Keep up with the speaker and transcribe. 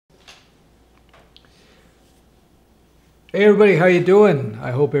Hey everybody, how you doing?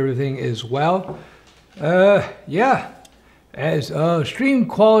 I hope everything is well. Yeah, as stream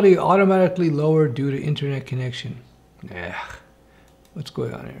quality automatically lowered due to internet connection. What's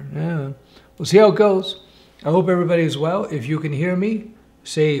going on here? We'll see how it goes. I hope everybody is well. If you can hear me,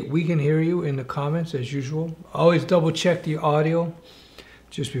 say we can hear you in the comments as usual. Always double check the audio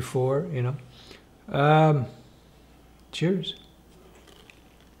just before, you know. Cheers.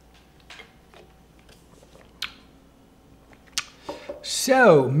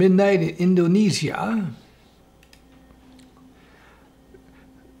 So, midnight in Indonesia.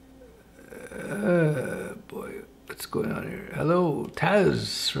 Boy, what's going on here? Hello,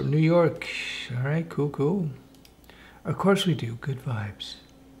 Taz from New York. All right, cool. Of course we do. Good vibes.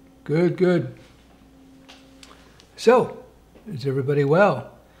 Good. So, is everybody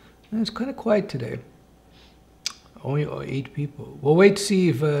well? It's kind of quiet today. Only 8 people. We'll wait to see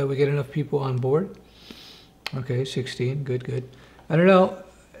if we get enough people on board. Okay, 16. Good. I don't know.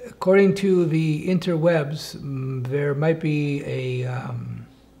 According to the interwebs, there might be a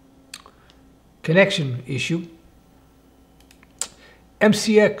connection issue.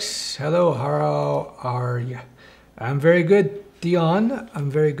 MCX, hello, how are you? I'm very good. Dion,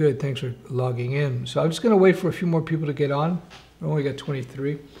 I'm very good. Thanks for logging in. So I'm just going to wait for a few more people to get on. We only got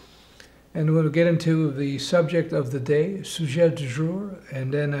 23. And we'll get into the subject of the day, sujet du jour,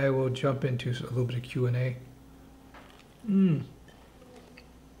 and then I will jump into a little bit of Q&A.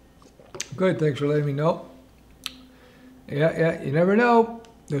 Good, thanks for letting me know. Yeah, you never know.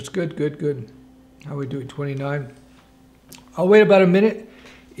 That's good. How are we doing? 29. I'll wait about a minute.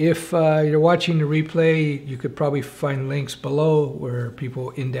 If you're watching the replay, you could probably find links below where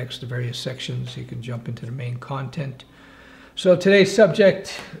people index the various sections. You can jump into the main content. So today's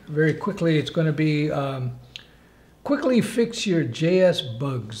subject, very quickly, it's going to be quickly fix your JS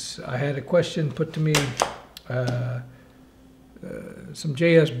bugs. I had a question put to me, some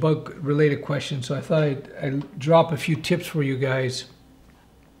JS bug related questions, so I thought I'd drop a few tips for you guys.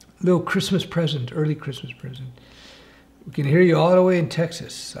 Little Christmas present, early Christmas present. We can hear you all the way in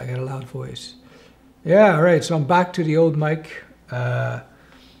Texas. I got a loud voice. Yeah, all right, so I'm back to the old mic. The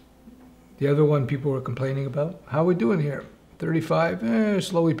other one people were complaining about. How are we doing here? 35,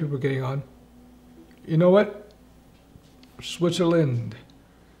 slowly people are getting on. You know what? Switzerland.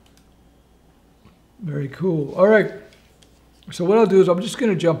 Very cool. All right. So what I'll do is I'm just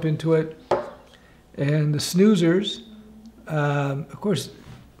going to jump into it. And the snoozers, of course,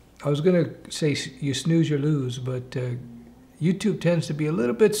 I was going to say you snooze, you lose, but YouTube tends to be a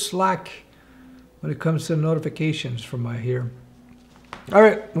little bit slack when it comes to notifications from my here. All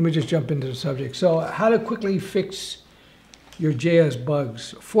right, let me just jump into the subject. So how to quickly fix your JS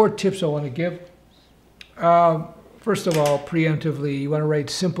bugs. 4 tips I want to give. First of all, preemptively, you want to write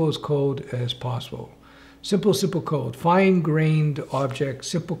simple as code as possible. Simple code. Fine-grained object,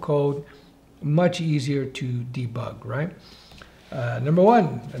 simple code, much easier to debug, right? Number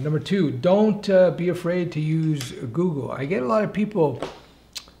 1. And number 2, don't be afraid to use Google. I get a lot of people,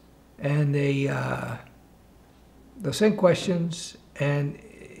 and they'll send questions, and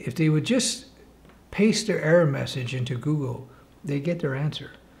if they would just paste their error message into Google, they get their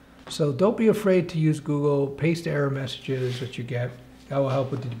answer. So don't be afraid to use Google, paste the error messages that you get. That will help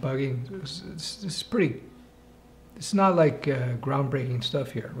with the debugging. It's not like groundbreaking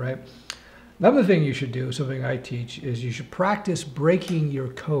stuff here, right? Another thing you should do, something I teach, is you should practice breaking your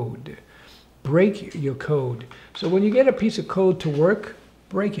code. Break your code. So when you get a piece of code to work,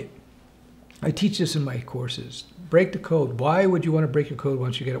 break it. I teach this in my courses. Break the code. Why would you want to break your code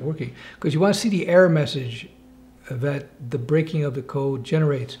once you get it working? Because you want to see the error message that the breaking of the code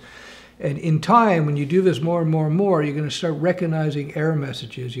generates. And in time, when you do this more and more, you're going to start recognizing error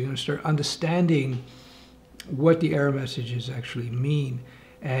messages. You're going to start understanding what the error messages actually mean.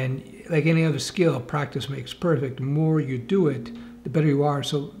 And like any other skill, practice makes perfect. The more you do it, the better you are.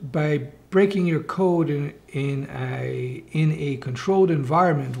 So by breaking your code in a controlled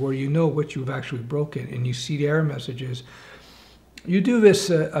environment where you know what you've actually broken and you see the error messages, you do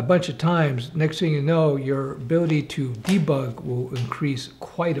this a bunch of times. Next thing you know, your ability to debug will increase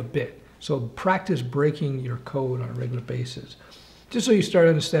quite a bit. So practice breaking your code on a regular basis, just so you start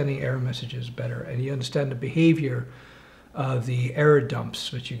understanding error messages better and you understand the behavior of the error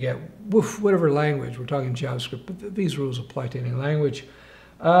dumps that you get with whatever language. We're talking JavaScript, but these rules apply to any language.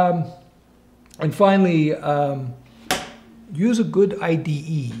 And finally, use a good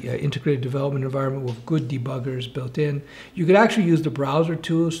IDE, integrated development environment with good debuggers built in. You could actually use the browser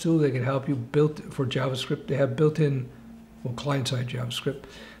tools too. They can help you build for JavaScript. They have built-in, well, client-side JavaScript.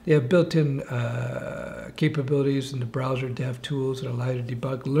 They have built-in capabilities in the browser dev tools that allow you to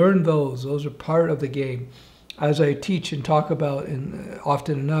debug. Learn those. Those are part of the game. as I teach and talk about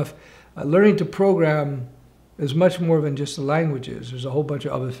often enough, learning to program is much more than just the languages. There's a whole bunch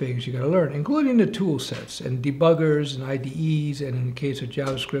of other things you got to learn, including the tool sets and debuggers and IDEs, and in the case of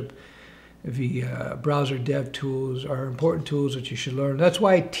JavaScript, the browser dev tools are important tools that you should learn. That's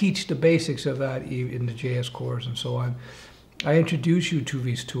why I teach the basics of that in the JS course and so on. I introduce you to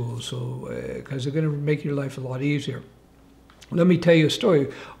these tools because they're going to make your life a lot easier. Let me tell you a story.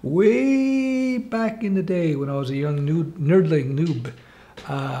 Way back in the day when I was a young nerdling noob,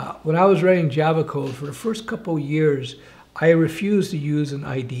 when I was writing Java code for the first couple of years, I refused to use an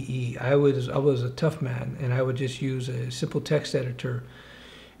IDE. I was a tough man, and I would just use a simple text editor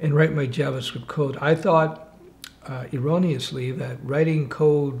and write my JavaScript code. I thought, erroneously, that writing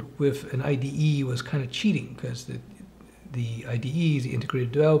code with an IDE was kind of cheating because the IDEs, the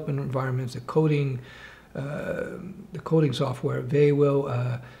integrated development environments, the coding software, they will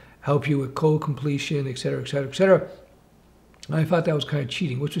help you with code completion, et cetera, et cetera, et cetera. I thought that was kind of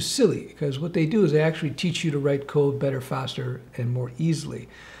cheating, which was silly because what they do is they actually teach you to write code better, faster, and more easily.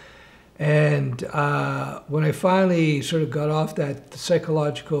 And when I finally sort of got off that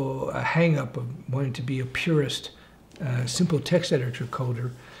psychological hang-up of wanting to be a purist, simple text editor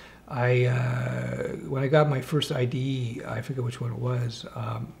coder, when I got my first IDE, I forget which one it was,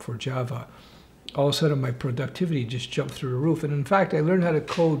 for Java, all of a sudden my productivity just jumped through the roof. And in fact, I learned how to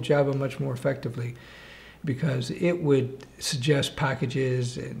code Java much more effectively because it would suggest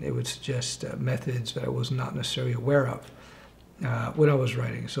packages and it would suggest methods that I was not necessarily aware of when I was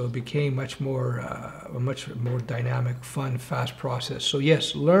writing. So it became a much more dynamic, fun, fast process. So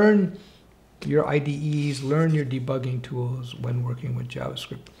yes, learn your IDEs, learn your debugging tools when working with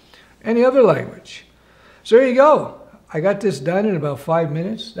JavaScript. Any other language. So there you go. I got this done in about 5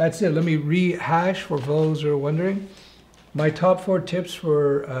 minutes. That's it. Let me rehash for those who are wondering. My top 4 tips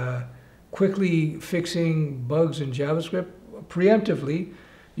for quickly fixing bugs in JavaScript. Preemptively,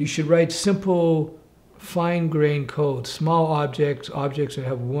 you should write simple, fine-grained code, small objects that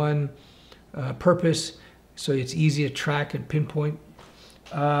have one purpose, so it's easy to track and pinpoint.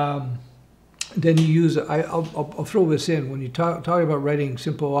 Then you use, I'll throw this in, when you talk about writing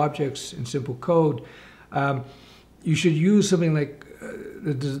simple objects and simple code, you should use something like,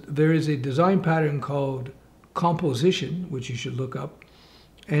 there is a design pattern called composition, which you should look up,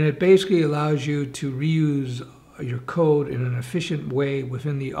 and it basically allows you to reuse your code in an efficient way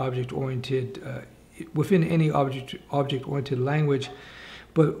within the object-oriented, within any object-oriented language.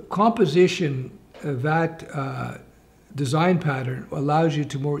 But composition, that design pattern allows you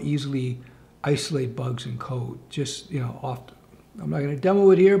to more easily isolate bugs in code. Just, often. I'm not going to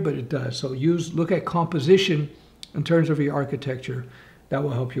demo it here, but it does. So look at composition in terms of your architecture. That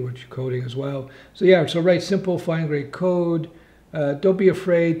will help you with your coding as well. So yeah, so write simple, fine-grained code. Don't be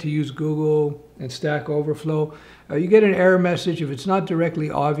afraid to use Google and Stack Overflow. You get an error message. If it's not directly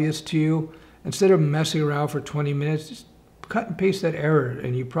obvious to you, instead of messing around for 20 minutes, just cut and paste that error,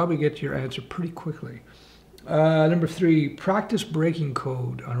 and you probably get your answer pretty quickly. Number 3, practice breaking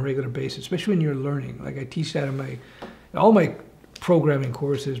code on a regular basis, especially when you're learning. Like I teach that in all my programming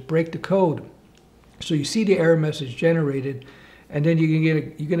courses, break the code. So you see the error message generated, and then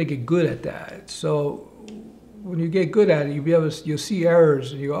you're gonna get good at that. So when you get good at it, you'll see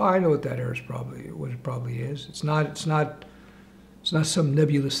errors, and you go, oh, I know what that error is what it probably is. It's not some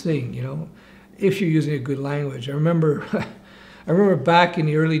nebulous thing, if you're using a good language. I remember back in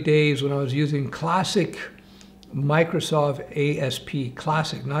the early days when I was using classic Microsoft ASP,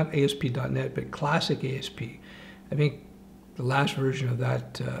 classic, not ASP.NET, but classic ASP. I think the last version of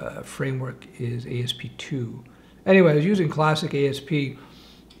that framework is ASP2. Anyway, I was using classic ASP,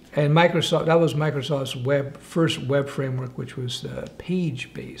 and that was Microsoft's first web framework, which was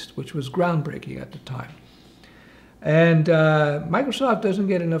page-based, which was groundbreaking at the time. And Microsoft doesn't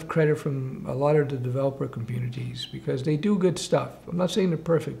get enough credit from a lot of the developer communities because they do good stuff. I'm not saying they're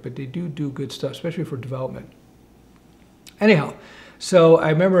perfect, but they do good stuff, especially for development. Anyhow, so I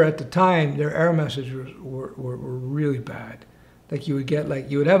remember at the time their error messages were really bad. Like you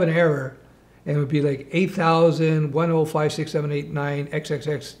would have an error, and it would be like 8000105678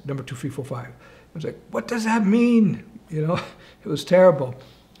 XXX number 2345. I was like, what does that mean? It was terrible.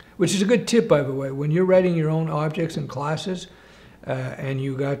 Which is a good tip, by the way. When you're writing your own objects and classes, and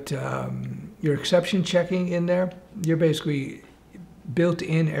you got your exception checking in there, you're basically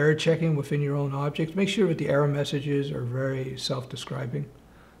built-in error checking within your own objects. Make sure that the error messages are very self-describing.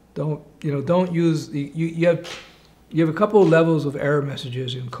 Don't use you have a couple of levels of error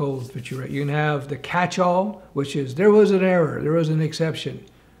messages in code that you write. You can have the catch-all, which is there was an error, there was an exception,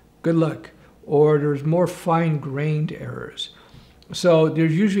 good luck, or there's more fine-grained errors. So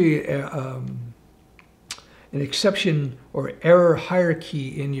there's usually an exception or error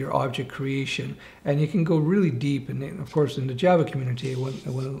hierarchy in your object creation, and you can go really deep. And then, of course, in the Java community, it went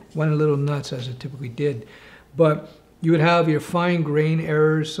a little nuts, as it typically did. But you would have your fine-grained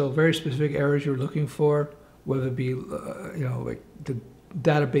errors, so very specific errors you're looking for, whether it be, like the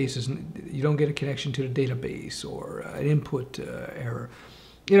database is, you don't get a connection to the database, or an input error.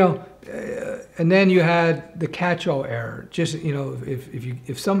 And then you had the catch-all error. Just,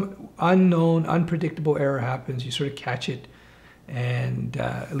 if some unknown, unpredictable error happens, you sort of catch it, and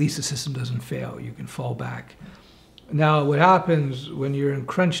at least the system doesn't fail. You can fall back. Now, what happens when you're in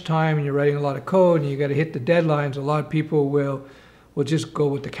crunch time and you're writing a lot of code and you got to hit the deadlines, a lot of people will just go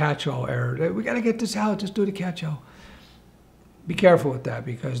with the catch-all error. We got to get this out, just do the catch-all. Be careful with that,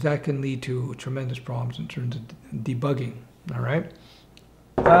 because that can lead to tremendous problems in terms of debugging, all right?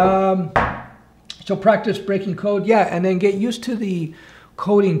 So practice breaking code, yeah, and then get used to the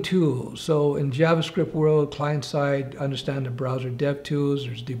coding tools. So in JavaScript world, client side, understand the browser dev tools.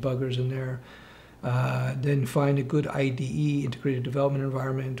 There's debuggers in there. Then find a good IDE, integrated development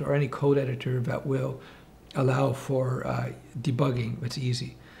environment, or any code editor that will allow for debugging. It's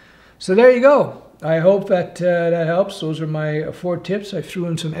easy. So there you go. I hope that that helps. Those are my 4 tips. I threw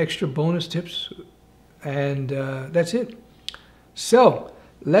in some extra bonus tips, and that's it. So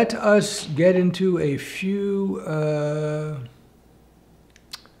let us get into a few.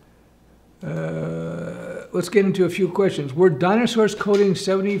 Let's get into a few questions. Were dinosaurs coding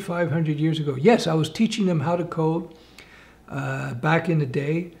 7,500 years ago? Yes, I was teaching them how to code back in the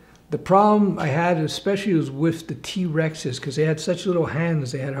day. The problem I had especially was with the T-Rexes, because they had such little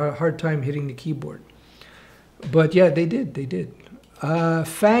hands, they had a hard time hitting the keyboard. But yeah, they did.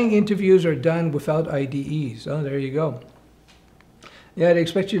 FANG interviews are done without IDEs. Oh, there you go. Yeah, they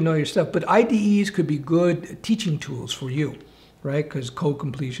expect you to know your stuff. But IDEs could be good teaching tools for you, right? Because code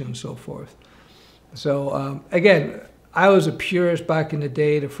completion and so forth. So again, I was a purist back in the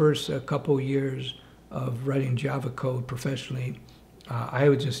day, the first couple years of writing Java code professionally. I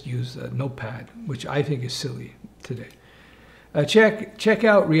would just use Notepad, which I think is silly today. Check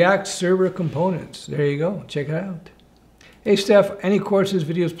out React Server Components. There you go. Check it out. Hey, Stef, any courses,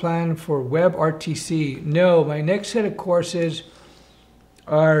 videos planned for WebRTC? No, my next set of courses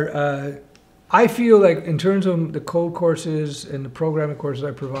are, I feel like in terms of the code courses and the programming courses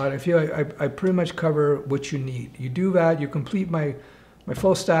I provide, I feel like I pretty much cover what you need. You do that, you complete my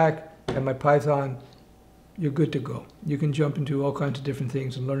full stack and my Python, you're good to go. You can jump into all kinds of different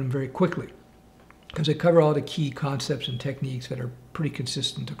things and learn them very quickly, because I cover all the key concepts and techniques that are pretty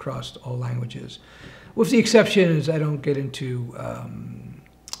consistent across all languages. With the exceptions, I don't get into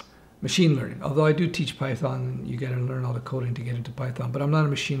machine learning. Although I do teach Python, you got to learn all the coding to get into Python. But I'm not a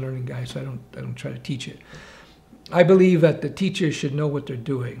machine learning guy, so I don't try to teach it. I believe that the teachers should know what they're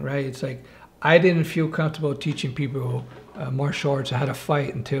doing, right? It's like I didn't feel comfortable teaching people martial arts, how to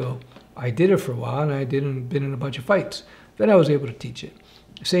fight, until I did it for a while and I been in a bunch of fights. Then I was able to teach it.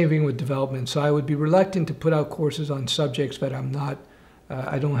 Same thing with development. So I would be reluctant to put out courses on subjects that I'm not,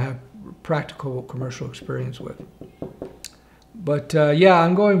 I don't have practical commercial experience with. But yeah,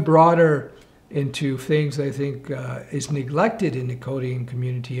 I'm going broader into things I think is neglected in the coding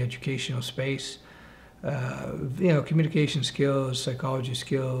community educational space. Communication skills, psychology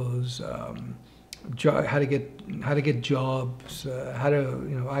skills, how to get jobs,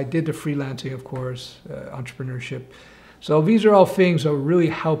 I did the freelancing, of course, entrepreneurship. So these are all things that will really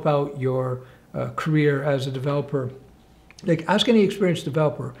help out your career as a developer. Like, ask any experienced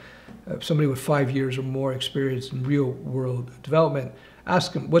developer, somebody with 5 years or more experience in real world development,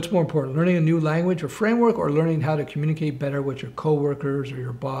 ask them what's more important, learning a new language or framework, or learning how to communicate better with your coworkers or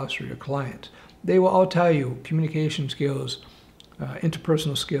your boss or your clients. They will all tell you communication skills,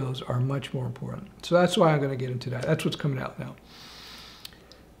 interpersonal skills are much more important. So that's why I'm going to get into that. That's what's coming out now.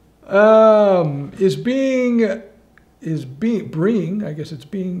 Is being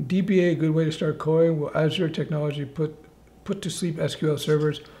DBA a good way to start coding? Will Azure technology put to sleep SQL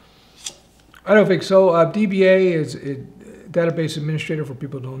servers? I don't think so. DBA is database administrator, for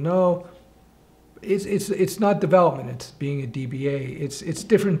people who don't know. It's not development. It's being a DBA. It's a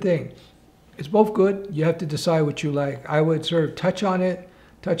different thing. It's both good. You have to decide what you like. I would sort of touch on it,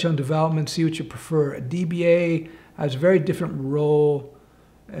 touch on development, see what you prefer. A DBA has a very different role,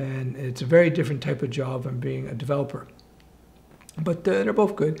 and it's a very different type of job than being a developer. But they're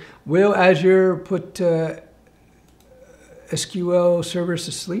both good. Will Azure put SQL servers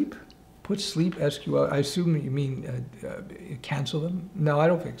to sleep? Put sleep SQL? I assume you mean cancel them? No, I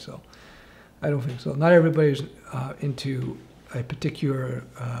don't think so. I don't think so. Not everybody's into a particular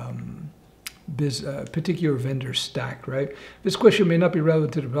particular vendor stack, right? This question may not be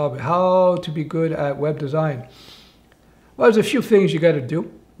relevant to development. How to be good at web design? Well, there's a few things you got to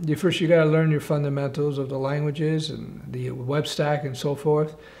do. First, you got to learn your fundamentals of the languages and the web stack and so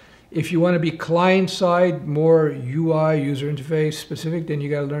forth. If you want to be client-side, more UI, user interface specific, then you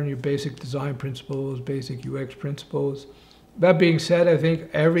got to learn your basic design principles, basic UX principles. That being said, I think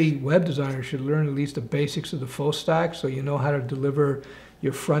every web designer should learn at least the basics of the full stack so you know how to deliver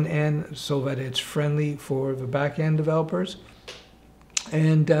your front end so that it's friendly for the back end developers.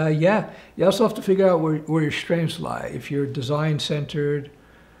 And yeah, you also have to figure out where your strengths lie. If you're design-centered,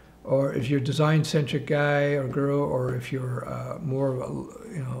 or if you're a design-centric guy or girl, or if you're more of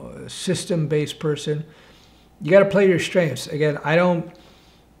a system-based person, you got to play your strengths. Again, I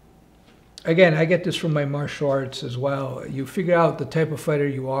get this from my martial arts as well. You figure out the type of fighter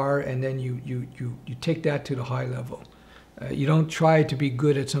you are, and then you take that to the high level. You don't try to be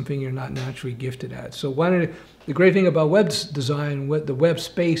good at something you're not naturally gifted at. So the great thing about web design, the web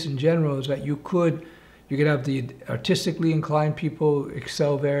space in general, is that you could have the artistically inclined people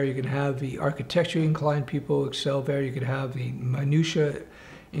excel there. You can have the architecturally inclined people excel there. You could have the minutia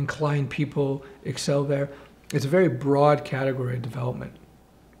inclined people excel there. It's a very broad category of development.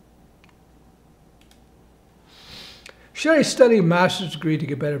 Should I study a master's degree to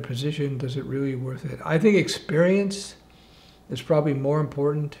get better position? Does it really worth it? I think experience is probably more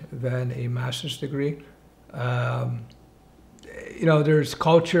important than a master's degree. There's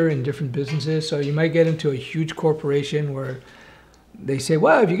culture in different businesses, so you might get into a huge corporation where they say,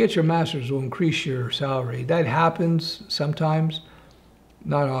 well, if you get your master's, we'll increase your salary. That happens sometimes,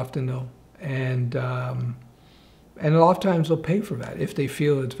 not often though. And a lot of times they'll pay for that if they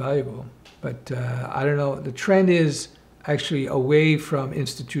feel it's valuable. But I don't know, the trend is actually away from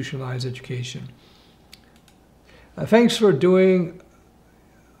institutionalized education. Thanks for doing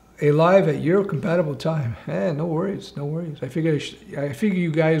a live at your compatible time. No worries, no worries. I figure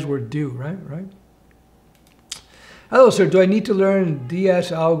you guys were due, right? Hello, sir. Do I need to learn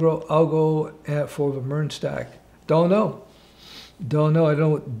DS algo for the MERN stack? Don't know. I don't know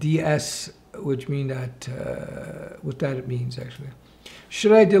what DS, which mean that what that it means actually.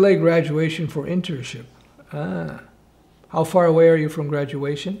 Should I delay graduation for internship? How far away are you from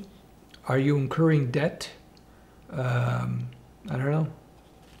graduation? Are you incurring debt? I don't know.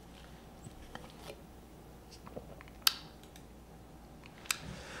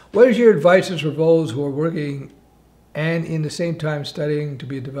 What is your advice for those who are working and in the same time studying to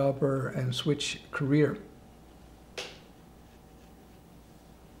be a developer and switch career?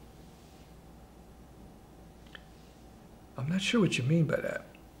 I'm not sure what you mean by that.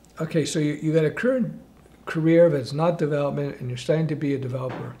 Okay, so you got a current career that's not development and you're starting to be a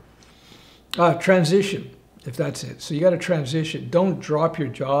developer. Transition, if that's it. So you got to transition. Don't drop your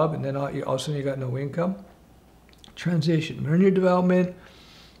job and then all of a sudden you got no income. Transition, learn your development.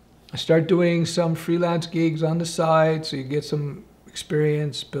 Start doing some freelance gigs on the side so you get some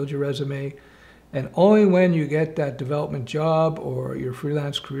experience, build your resume. And only when you get that development job or your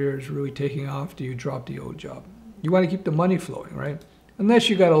freelance career is really taking off do you drop the old job. You want to keep the money flowing, right? Unless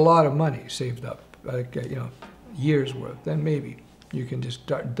you got a lot of money saved up, like years worth, then maybe you can just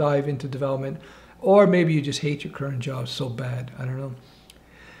dive into development, or maybe you just hate your current job so bad. I don't know.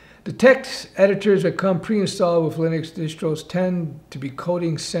 The text editors that come pre-installed with Linux distros tend to be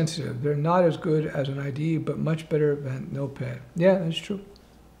coding sensitive. They're not as good as an IDE, but much better than Notepad. Yeah, that's true.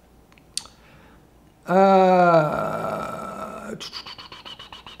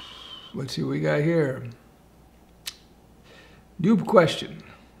 Let's see what we got here. Noob question.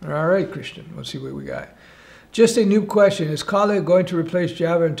 All right, Christian, let's see what we got. Just a noob question. Is Kotlin going to replace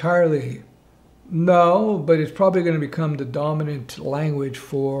Java entirely? No, but it's probably going to become the dominant language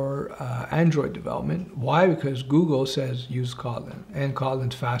for Android development. Why? Because Google says use Kotlin, and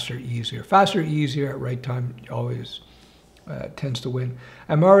Kotlin's faster, easier. Faster, easier at right time always tends to win.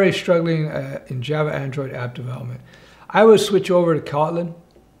 I'm already struggling in Java Android app development. I would switch over to Kotlin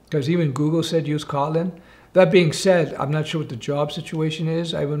because even Google said use Kotlin. That being said, I'm not sure what the job situation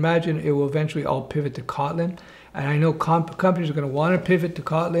is. I would imagine it will eventually all pivot to Kotlin. And I know companies are going to want to pivot to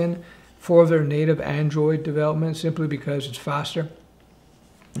Kotlin for their native Android development simply because it's faster.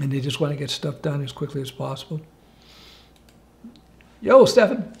 And they just want to get stuff done as quickly as possible. Yo,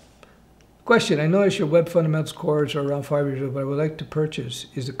 Stefan. Question. I noticed your web fundamentals course are around 5 years old, but I would like to purchase.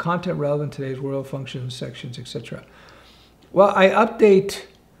 Is the content relevant to today's world, functions, sections, etc.? Well, I update.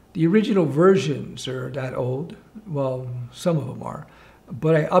 The original versions are that old. Well, some of them are.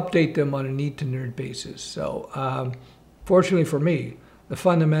 But I update them on a need-to-nerd basis. So fortunately for me, the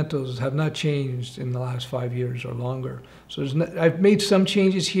fundamentals have not changed in the last 5 years or longer. So I've made some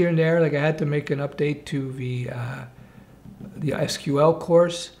changes here and there, like I had to make an update to the SQL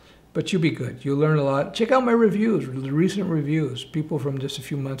course, but you'll be good. You'll learn a lot. Check out my reviews, the recent reviews, people from just a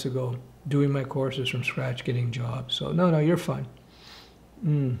few months ago doing my courses from scratch, getting jobs. So no, you're fine.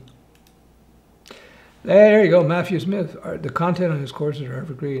 There you go, Matthew Smith. The content on his courses are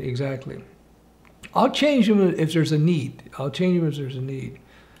evergreen, exactly. I'll change them if there's a need.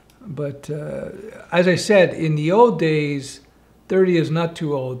 But as I said, in the old days, 30 is not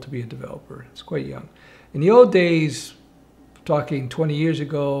too old to be a developer. It's quite young. In the old days, talking 20 years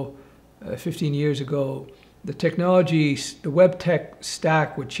ago, 15 years ago, the technology, the web tech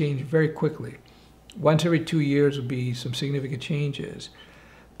stack would change very quickly. Once every 2 years would be some significant changes.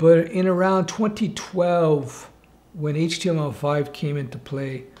 But in around 2012, when HTML5 came into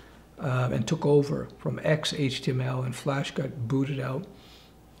play, and took over from XHTML and Flash got booted out,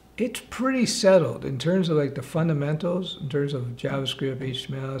 it's pretty settled in terms of like the fundamentals, in terms of JavaScript,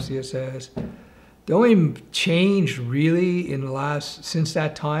 HTML, CSS. The only change really in the since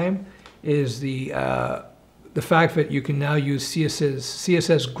that time is the fact that you can now use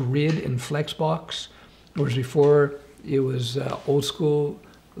CSS grid in Flexbox, whereas before it was old school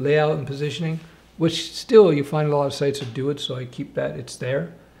layout and positioning, which still you find a lot of sites that do it, so I keep that, it's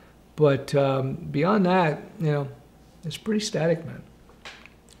there. But beyond that, it's pretty static, man.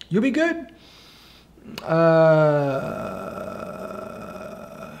 You'll be good.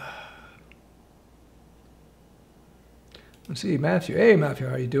 Let's see, Matthew. Hey, Matthew,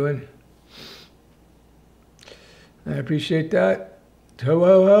 how are you doing? I appreciate that.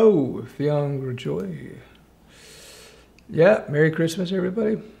 Ho, Fiang Joy. Yeah, Merry Christmas,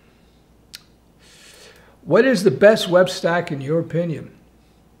 everybody. What is the best web stack in your opinion?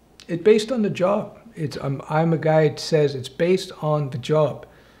 It's based on the job. I'm a guy that says it's based on the job.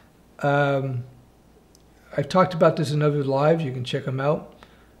 I've talked about this in other lives. You can check them out.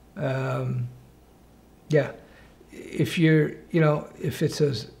 Yeah, if it's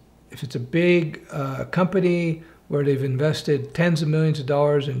a big company where they've invested tens of millions of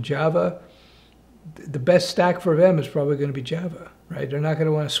dollars in Java, the best stack for them is probably going to be Java, right? They're not going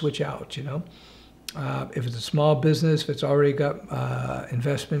to want to switch out, If it's a small business, if it's already got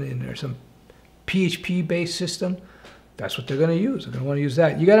investment in there, some PHP-based system, that's what they're going to use. They're going to want to use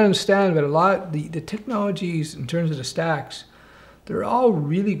that. You got to understand that a lot, the technologies in terms of the stacks, they're all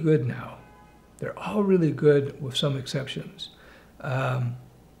really good now. They're all really good with some exceptions. And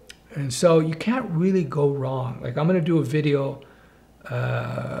so you can't really go wrong. Like I'm going to do a video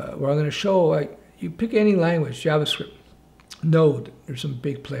where I'm going to show, like, you pick any language, JavaScript, Node, there's some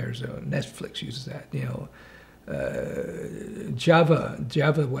big players. Netflix uses that.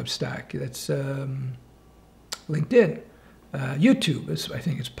 Java web stack. That's LinkedIn. YouTube, I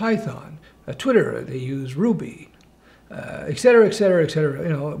think it's Python. Twitter, they use Ruby, et cetera, et cetera, et cetera.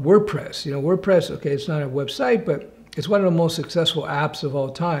 WordPress. WordPress. Okay, it's not a website, but it's one of the most successful apps of all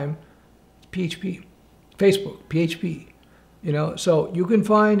time. PHP. Facebook, PHP. So you can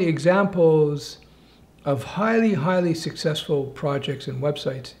find examples of highly, highly successful projects and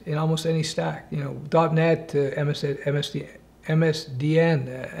websites in almost any stack. .NET, MSDN,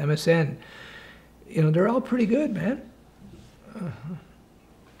 MSN. They're all pretty good, man.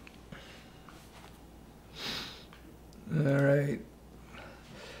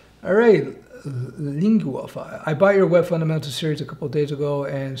 All right. Linguify. I bought your Web Fundamentals series a couple of days ago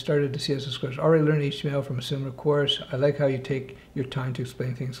and started the CSS course. Already learned HTML from a similar course. I like how you take your time to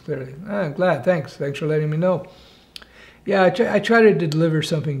explain things clearly. I'm glad. Thanks for letting me know. Yeah, I try to deliver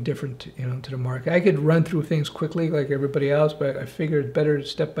something different, to the market. I could run through things quickly like everybody else, but I figured better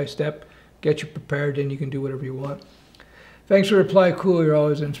step by step, get you prepared, and you can do whatever you want. Thanks for the reply. Cool. You're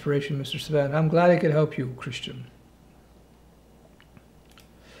always an inspiration, Mr. Sven. I'm glad I could help you, Christian.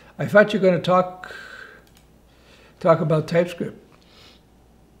 I thought you were going to talk about TypeScript.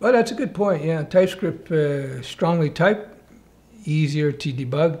 Well, that's a good point. Yeah, TypeScript, strongly typed, easier to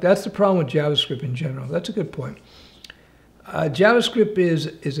debug. That's the problem with JavaScript in general. That's a good point. JavaScript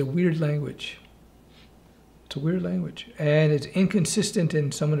is a weird language. It's a weird language, and it's inconsistent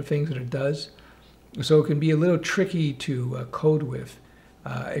in some of the things that it does. So it can be a little tricky to code with.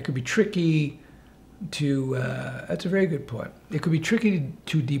 It could be tricky to, that's a very good point. It could be tricky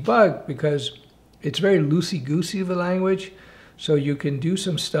to debug because it's very loosey-goosey of a language. So you can do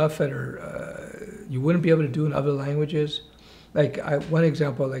some stuff that are, you wouldn't be able to do in other languages. Like one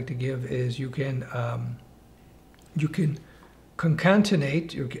example I like to give is you can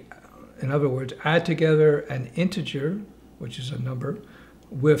concatenate, in other words, add together an integer, which is a number,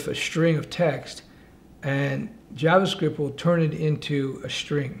 with a string of text, and JavaScript will turn it into a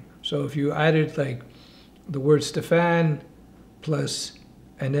string. So if you added like the word Stefan plus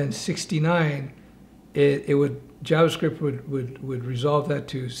and then 69, it would JavaScript would resolve that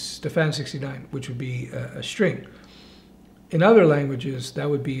to Stefan 69, which would be a string. In other languages, that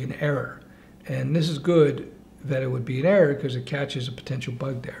would be an error, and this is good that it would be an error because it catches a potential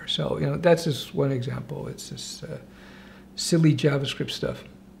bug there. So that's just one example. It's this silly JavaScript stuff.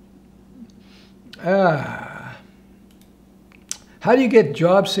 How do you get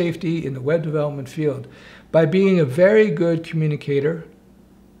job safety in the web development field? By being a very good communicator,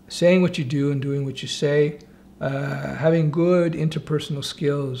 saying what you do and doing what you say, having good interpersonal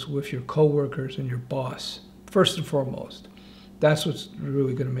skills with your coworkers and your boss, first and foremost. That's what's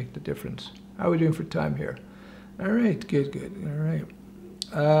really going to make the difference. How are we doing for time here? All right, good. All right.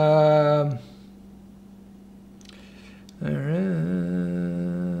 All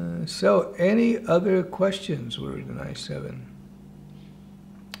right. So, any other questions? We're at 9:07.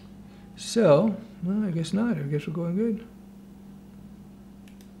 So, well, I guess not. I guess we're going good.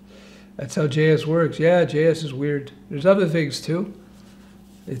 That's how JS works. Yeah, JS is weird. There's other things too.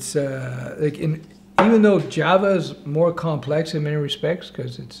 It's even though Java is more complex in many respects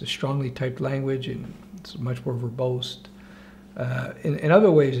because it's a strongly typed language and it's much more verbose. In other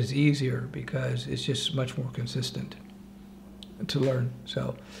ways, it's easier because it's just much more consistent to learn.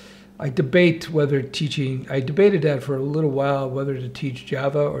 So I debated that for a little while, whether to teach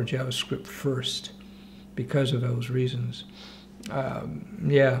Java or JavaScript first because of those reasons.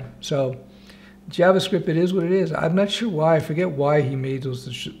 Yeah, so JavaScript, it is what it is. I'm not sure why. I forget why he made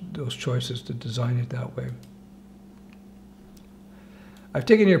those choices to design it that way. I've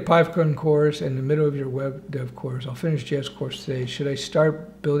taken your Python course in the middle of your web dev course. I'll finish JS course today. Should I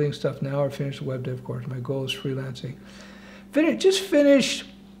start building stuff now or finish the web dev course? My goal is freelancing. Just finish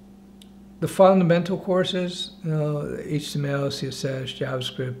the fundamental courses, HTML, CSS,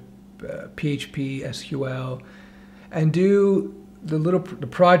 JavaScript, PHP, SQL, and do the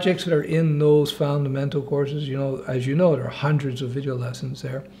projects that are in those fundamental courses. As you know, there are hundreds of video lessons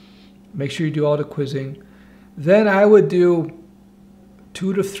there. Make sure you do all the quizzing. Then I would do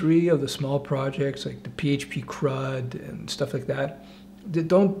 2 to 3 of the small projects like the PHP CRUD and stuff like that.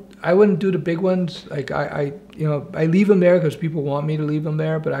 I wouldn't do the big ones. Like I leave them there because people want me to leave them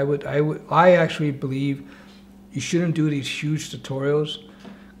there. But I actually believe you shouldn't do these huge tutorials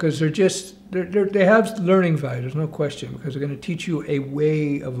because they have learning value. There's no question because they're going to teach you a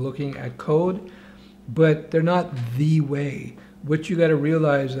way of looking at code, but they're not the way. What you got to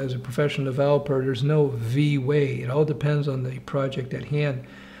realize as a professional developer, there's no the way. It all depends on the project at hand.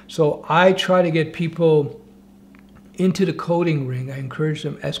 So I try to get people into the coding ring. I encourage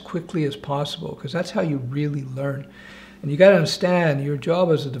them as quickly as possible because that's how you really learn. And you got to understand your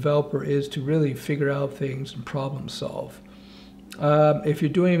job as a developer is to really figure out things and problem solve. If you're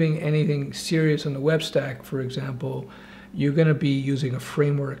doing anything serious on the web stack, for example, you're going to be using a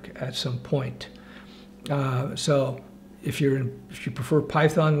framework at some point. So if you prefer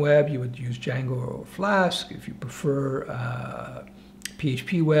Python web, you would use Django or Flask. If you prefer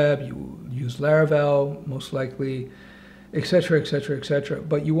PHP web, you will use Laravel, most likely, etc., etc., etc.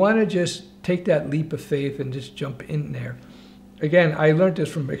 But you want to just take that leap of faith and just jump in there. Again, I learned this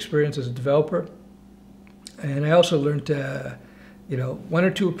from experience as a developer, and I also learned, 1 or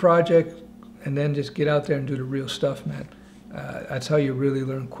 2 a project, and then just get out there and do the real stuff, man. That's how you really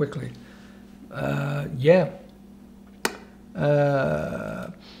learn quickly. Yeah.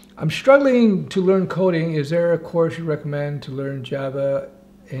 I'm struggling to learn coding. Is there a course you recommend to learn Java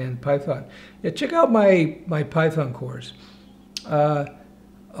and Python? Yeah, check out my Python course. A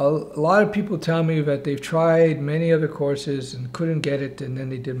lot of people tell me that they've tried many other courses and couldn't get it, and then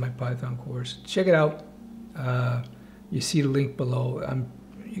they did my Python course. Check it out. You see the link below.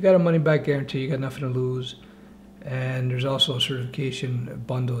 You got a money-back guarantee. You got nothing to lose. And there's also a certification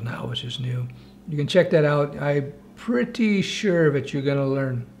bundle now, which is new. You can check that out. I'm pretty sure that you're going to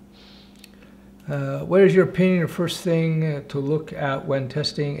learn. What is your opinion, the first thing to look at when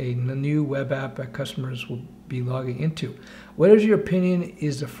testing a new web app that customers will be logging into? What is your opinion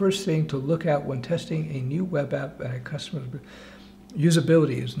is the first thing to look at when testing a new web app that a customer...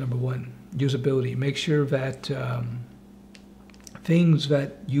 Usability is number 1. Usability. Make sure that things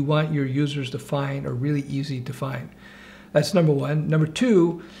that you want your users to find are really easy to find. That's number 1. Number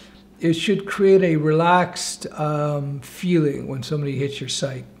 2, it should create a relaxed feeling when somebody hits your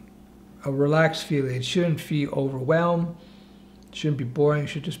site. A relaxed feeling. It shouldn't feel overwhelmed. It shouldn't be boring. It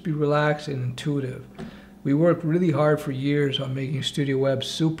should just be relaxed and intuitive. We worked really hard for years on making Studio Web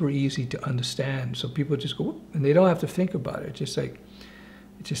super easy to understand. So people just go, whoop, and they don't have to think about it. Just like,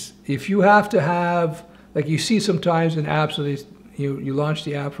 if you have to have Like you see sometimes in apps, so you launch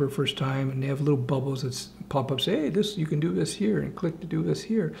the app for the first time and they have little bubbles that pop up, say, hey, this, you can do this here, and click to do this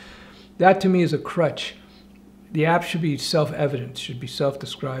here. That to me is a crutch. The app should be self-evident, should be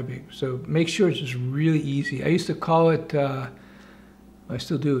self-describing. So make sure it's just really easy. I used to call it, I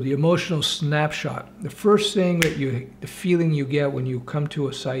still do, the emotional snapshot. The first thing that the feeling you get when you come to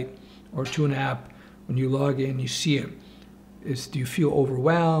a site or to an app, when you log in, you see it, is do you feel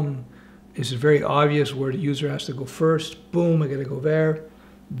overwhelmed? Is it very obvious where the user has to go first? Boom, I gotta go there.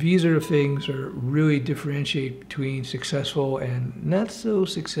 These are the things that really differentiate between successful and not so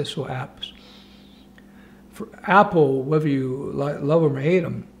successful apps. For Apple, whether you love them or hate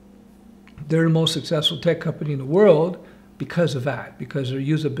them, they're the most successful tech company in the world because of that, because their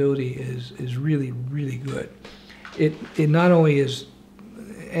usability is really, really good. It not only is,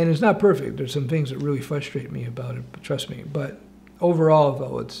 and it's not perfect, there's some things that really frustrate me about it, but trust me, but overall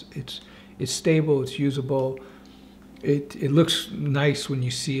though, it's stable, it's usable, it looks nice when you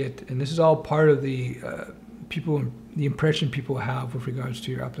see it, and this is all part of the the impression people have with regards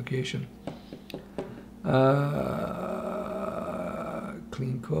to your application.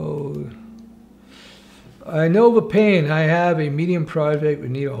 Clean code. I know the pain. I have a medium project. We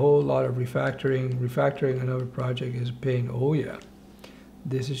need a whole lot of refactoring. Refactoring another project is a pain. Oh yeah,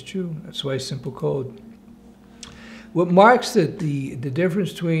 this is true. That's why simple code. What marks the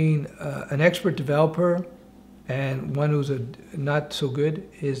difference between an expert developer and one who's not so good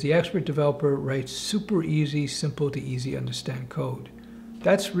is the expert developer writes super easy, simple to easy understand code.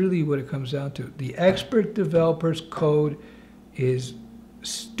 That's really what it comes down to. The expert developer's code is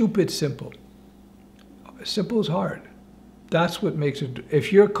stupid simple. Simple is hard. That's what makes it.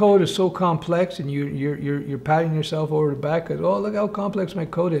 If your code is so complex and you're patting yourself over the back, because, oh, look how complex my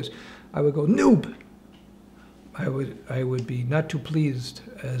code is, I would go, noob. I would be not too pleased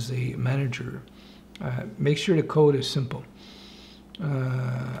as a manager. Make sure the code is simple.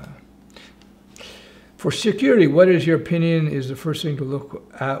 For security, what is your opinion is the first thing to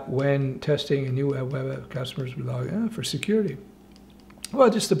look at when testing a new web app customers will log in? For security, well,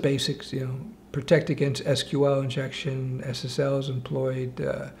 just the basics, you know, protect against SQL injection, SSL is employed.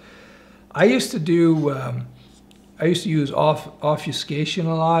 I used to use obfuscation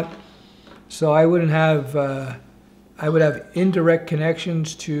a lot, so I wouldn't have, I would have indirect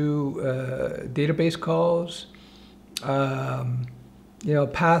connections to database calls. You know,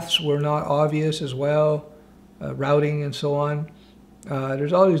 paths were not obvious as well, routing and so on.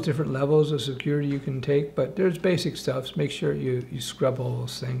 There's all these different levels of security you can take, but there's basic stuff. So make sure you scrub all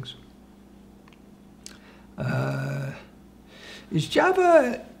those things. Is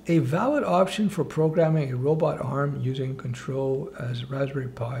Java a valid option for programming a robot arm using control as a Raspberry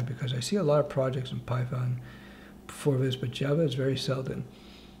Pi? Because I see a lot of projects in Python for this, but Java is very seldom.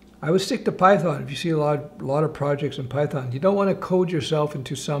 I would stick to Python. If you see a lot of projects in Python, you don't want to code yourself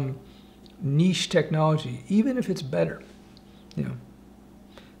into some niche technology, even if it's better. You know.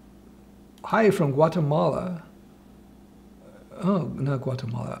 Hi from Guatemala. Oh, not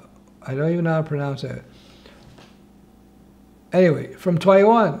Guatemala. I don't even know how to pronounce that. Anyway, from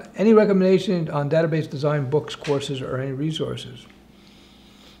Taiwan, any recommendation on database design books, courses, or any resources?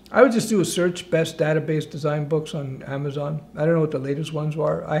 I would just do a search, best database design books on Amazon. I don't know what the latest ones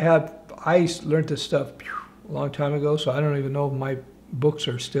are. I learned this stuff a long time ago, so I don't even know if my books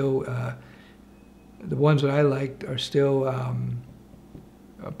are still, the ones that I liked are still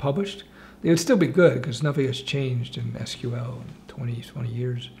published. They would still be good because nothing has changed in SQL in 20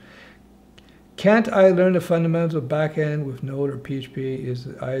 years. Can't I learn the fundamentals of backend with Node or PHP? Is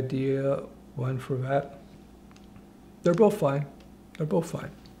the idea one for that? They're both fine. They're both fine.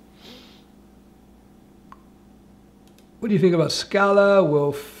 What do you think about Scala?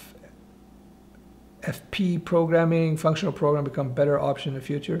 Will FP programming, functional programming, become a better option in the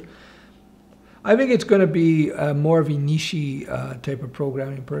future? I think it's going to be more of a niche type of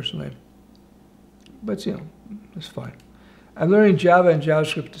programming, personally. But, you know, it's fine. I'm learning Java and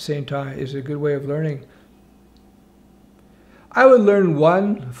JavaScript at the same time. Is it a good way of learning? I would learn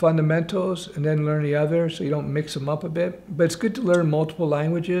one, fundamentals, and then learn the other, so you don't mix them up a bit. But it's good to learn multiple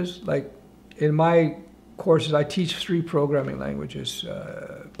languages. Like in my courses, I teach 3 programming languages,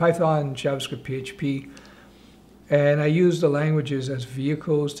 Python, JavaScript, PHP. And I use the languages as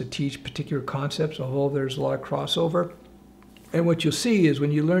vehicles to teach particular concepts, although there's a lot of crossover. And what you'll see is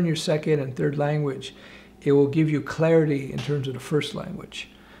when you learn your second and third language, it will give you clarity in terms of the first language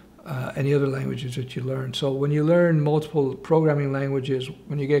and the other languages that you learn. So when you learn multiple programming languages,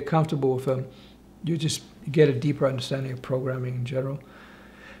 when you get comfortable with them, you just get a deeper understanding of programming in general.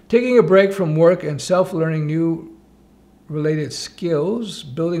 Taking a break from work and self-learning new related skills,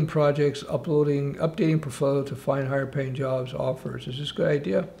 building projects, updating portfolio to find higher paying jobs, offers. Is this a good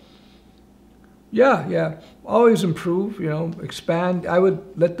idea? Yeah. Always improve, expand. I would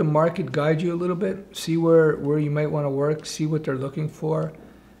let the market guide you a little bit, see where you might want to work, see what they're looking for,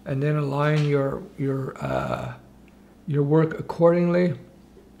 and then align your work accordingly.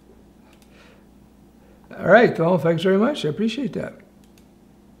 All right, well, thanks very much. I appreciate that.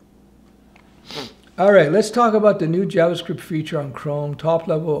 All right, let's talk about the new JavaScript feature on Chrome, top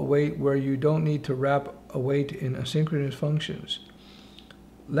level await, where you don't need to wrap await in asynchronous functions.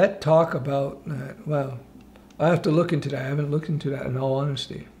 Let's talk about that. Well, I have to look into that. I haven't looked into that in all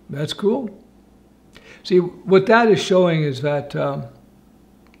honesty. That's cool. See, what that is showing is that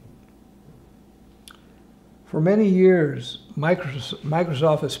for many years,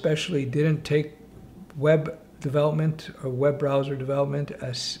 Microsoft especially didn't take web development or web browser development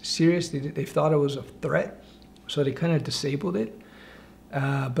as serious. They thought it was a threat, so they kind of disabled it.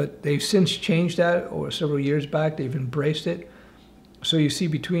 But they've since changed that, or several years back, they've embraced it. So you see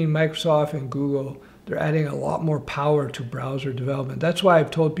between Microsoft and Google, they're adding a lot more power to browser development. That's why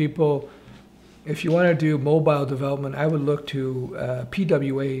I've told people, if you want to do mobile development, I would look to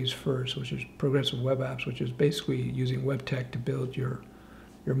PWAs first, which is Progressive Web Apps, which is basically using web tech to build your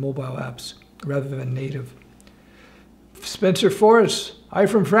mobile apps rather than native. Spencer Forrest, hi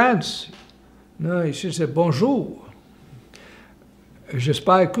from France. No, you should say bonjour.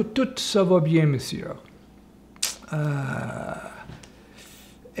 J'espère que tout ça va bien, monsieur.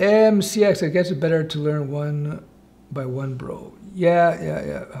 MCX, I guess it's better to learn one by one, bro.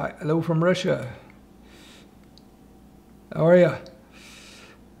 Yeah. Hi, hello from Russia. How are you?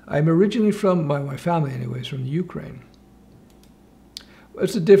 I'm originally from, my family anyways, from the Ukraine.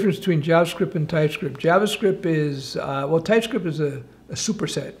 What's the difference between JavaScript and TypeScript? JavaScript is, TypeScript is a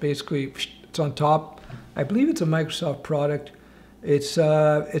superset, basically. It's on top. I believe it's a Microsoft product. It's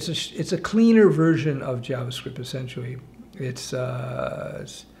a cleaner version of JavaScript, essentially. It's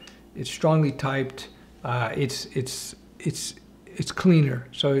strongly typed. It's cleaner.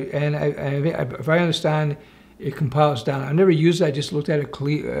 So, and if I understand, it compiles down. I've never used it. I just looked at it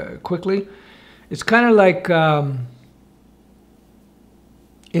quickly. It's kind of like,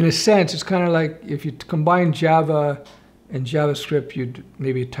 in a sense, it's kind of like if you combine Java and JavaScript, you'd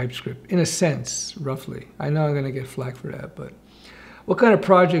maybe TypeScript. In a sense, roughly. I know I'm going to get flack for that, but what kind of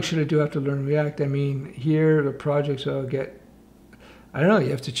project should I do after learn React? I mean, here the projects I'll get. I don't know, you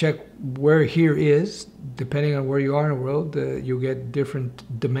have to check where here is. Depending on where you are in the world, you'll get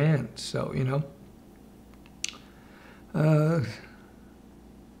different demands. So,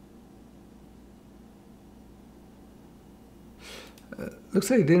 looks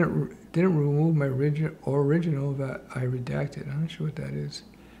like they didn't remove my original that I redacted. I'm not sure what that is.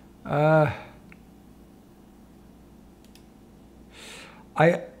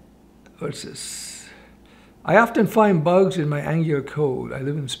 What's this? I often find bugs in my Angular code. I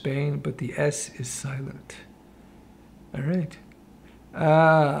live in Spain, but the S is silent. All right.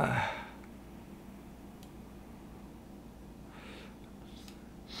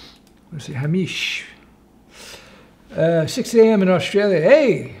 Let's see, Hamish. 6 a.m. in Australia.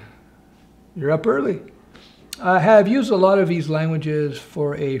 Hey, you're up early. I have used a lot of these languages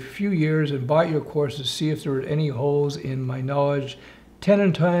for a few years and bought your course to see if there were any holes in my knowledge. 10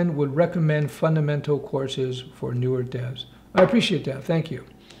 and 10 would recommend fundamental courses for newer devs. I appreciate that. Thank you.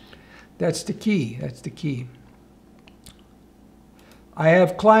 That's the key. That's the key. I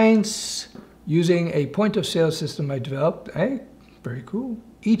have clients using a point of sale system I developed. Hey, very cool.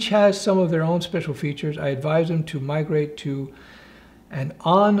 Each has some of their own special features. I advise them to migrate to an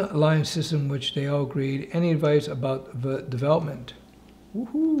online system which they all agreed. Any advice about the development?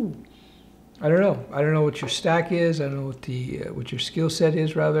 Woohoo! I don't know. I don't know what your stack is. I don't know what your skill set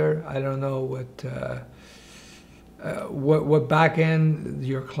is. Rather, I don't know what backend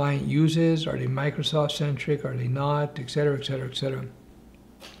your client uses. Are they Microsoft centric? Are they not? Et cetera, et cetera, et cetera.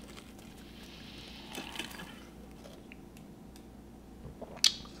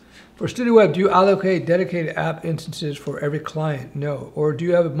 For StudioWeb, do you allocate dedicated app instances for every client? No. Or do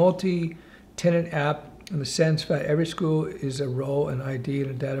you have a multi-tenant app in the sense that every school is a role, an ID,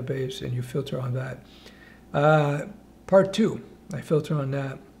 and a database, and you filter on that? Part 2, I filter on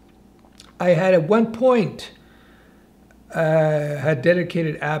that. I had at one point had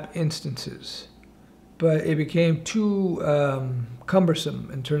dedicated app instances, but it became too cumbersome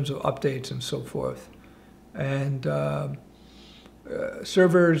in terms of updates and so forth. And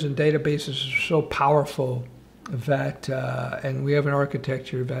servers and databases are so powerful that, and we have an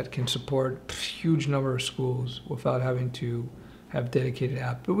architecture that can support a huge number of schools without having to have dedicated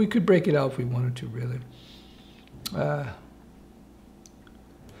app. But we could break it out if we wanted to, really.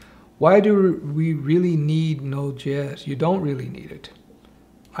 Why do we really need Node.js? You don't really need it.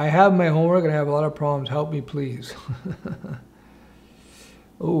 I have my homework and I have a lot of problems. Help me, please.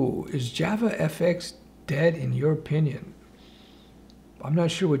 Oh, is JavaFX dead in your opinion? I'm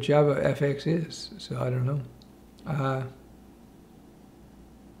not sure what JavaFX is, so I don't know.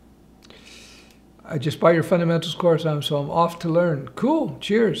 I just bought your fundamentals course, so I'm off to learn. Cool,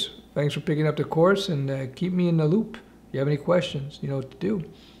 cheers. Thanks for picking up the course, and keep me in the loop. If you have any questions, you know what to do.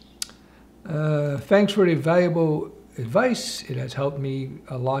 Thanks for the valuable advice. It has helped me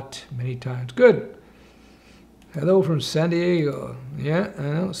a lot, many times. Good. Hello from San Diego. Yeah, I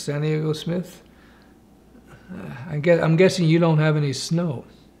know, San Diego Smith. I'm guessing you don't have any snow.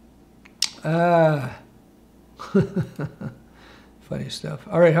 Funny stuff.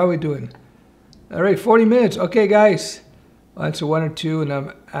 All right, how are we doing? All right, 40 minutes. Okay, guys. I'll answer one or two, and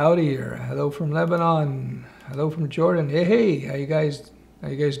I'm out of here. Hello from Lebanon. Hello from Jordan. Hey, hey, how you guys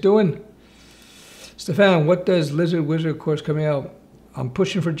doing? Stefan, what does Lizard Wizard course coming out? I'm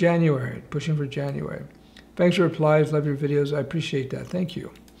pushing for January. Pushing for January. Thanks for replies. Love your videos. I appreciate that. Thank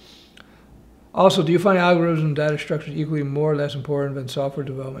you. Also, do you find algorithms and data structures equally more or less important than software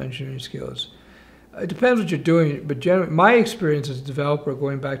development engineering skills? It depends what you're doing, but generally, my experience as a developer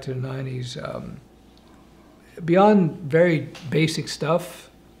going back to the 90s, beyond very basic stuff,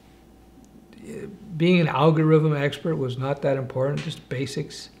 being an algorithm expert was not that important, just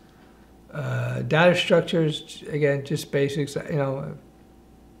basics. Data structures, again, just basics, you know,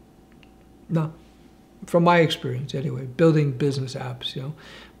 no, from my experience anyway, building business apps, you know.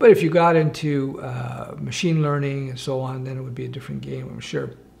 But if you got into machine learning and so on, then it would be a different game, I'm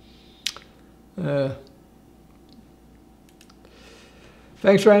sure.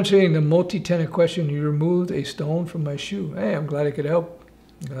 Thanks for answering the multi-tenant question. You removed a stone from my shoe. Hey, I'm glad I could help.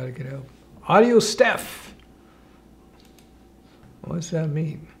 I'm glad I could help. Audio Stef. What's that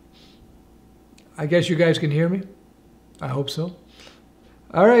mean? I guess you guys can hear me. I hope so.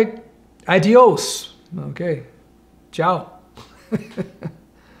 All right. Adios. Okay. Ciao.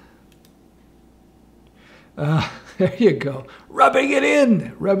 There you go. Rubbing it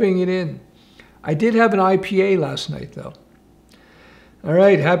in. Rubbing it in. I did have an IPA last night, though. All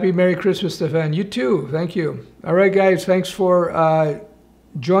right. Happy Merry Christmas, Stefan. You too. Thank you. All right, guys. Thanks for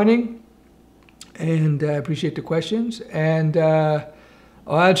joining. And I appreciate the questions. And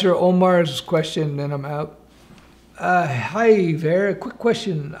I'll answer Omar's question, then I'm out. Hi, Vera. Quick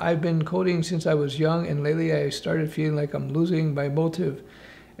question. I've been coding since I was young, and lately I started feeling like I'm losing my motive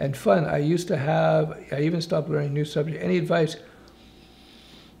and fun. I even stopped learning new subjects. Any advice?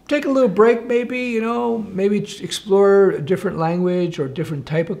 Take a little break, maybe, you know, maybe explore a different language or different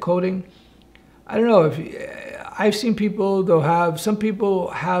type of coding. I don't know. I've seen people, some people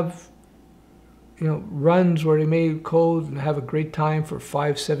have, you know, runs where they may code and have a great time for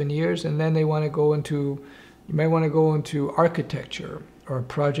 5-7 years, and then they want to go into, you might want to go into architecture or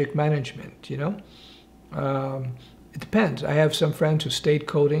project management, you know. It depends. I have some friends who stayed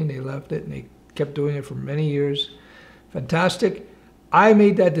coding, they loved it, and they kept doing it for many years. Fantastic. I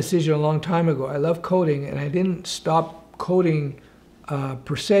made that decision a long time ago. I love coding, and I didn't stop coding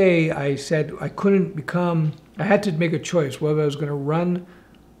per se. I said I had to make a choice whether I was going to run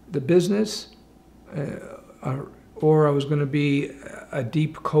the business or I was going to be a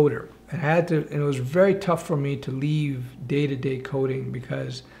deep coder. And it was very tough for me to leave day-to-day coding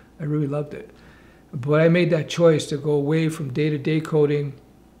because I really loved it. But I made that choice to go away from day-to-day coding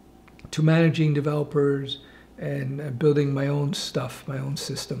to managing developers and building my own stuff, my own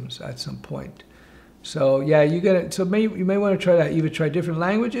systems at some point. So yeah, you may want to try that. Either try different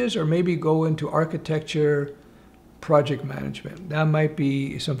languages or maybe go into architecture, project management. That might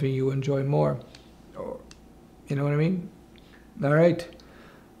be something you enjoy more. You know what I mean? All right.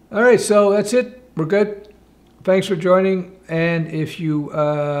 All right, so that's it. We're good. Thanks for joining. And if you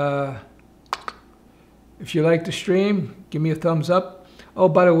like the stream, give me a thumbs up. Oh,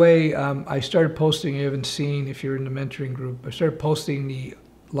 by the way, I started posting, you haven't seen if you're in the mentoring group, I started posting the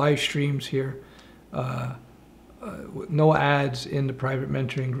live streams here, with no ads in the private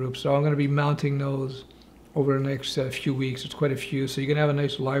mentoring group. So I'm going to be mounting those over the next few weeks. It's quite a few. So you can have a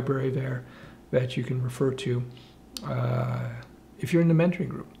nice library there that you can refer to if you're in the mentoring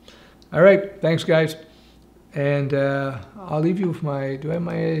group. All right. Thanks, guys. And I'll leave you with do I have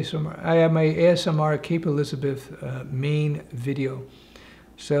my ASMR? I have my ASMR Cape Elizabeth main video.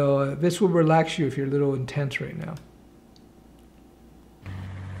 So this will relax you if you're a little intense right now.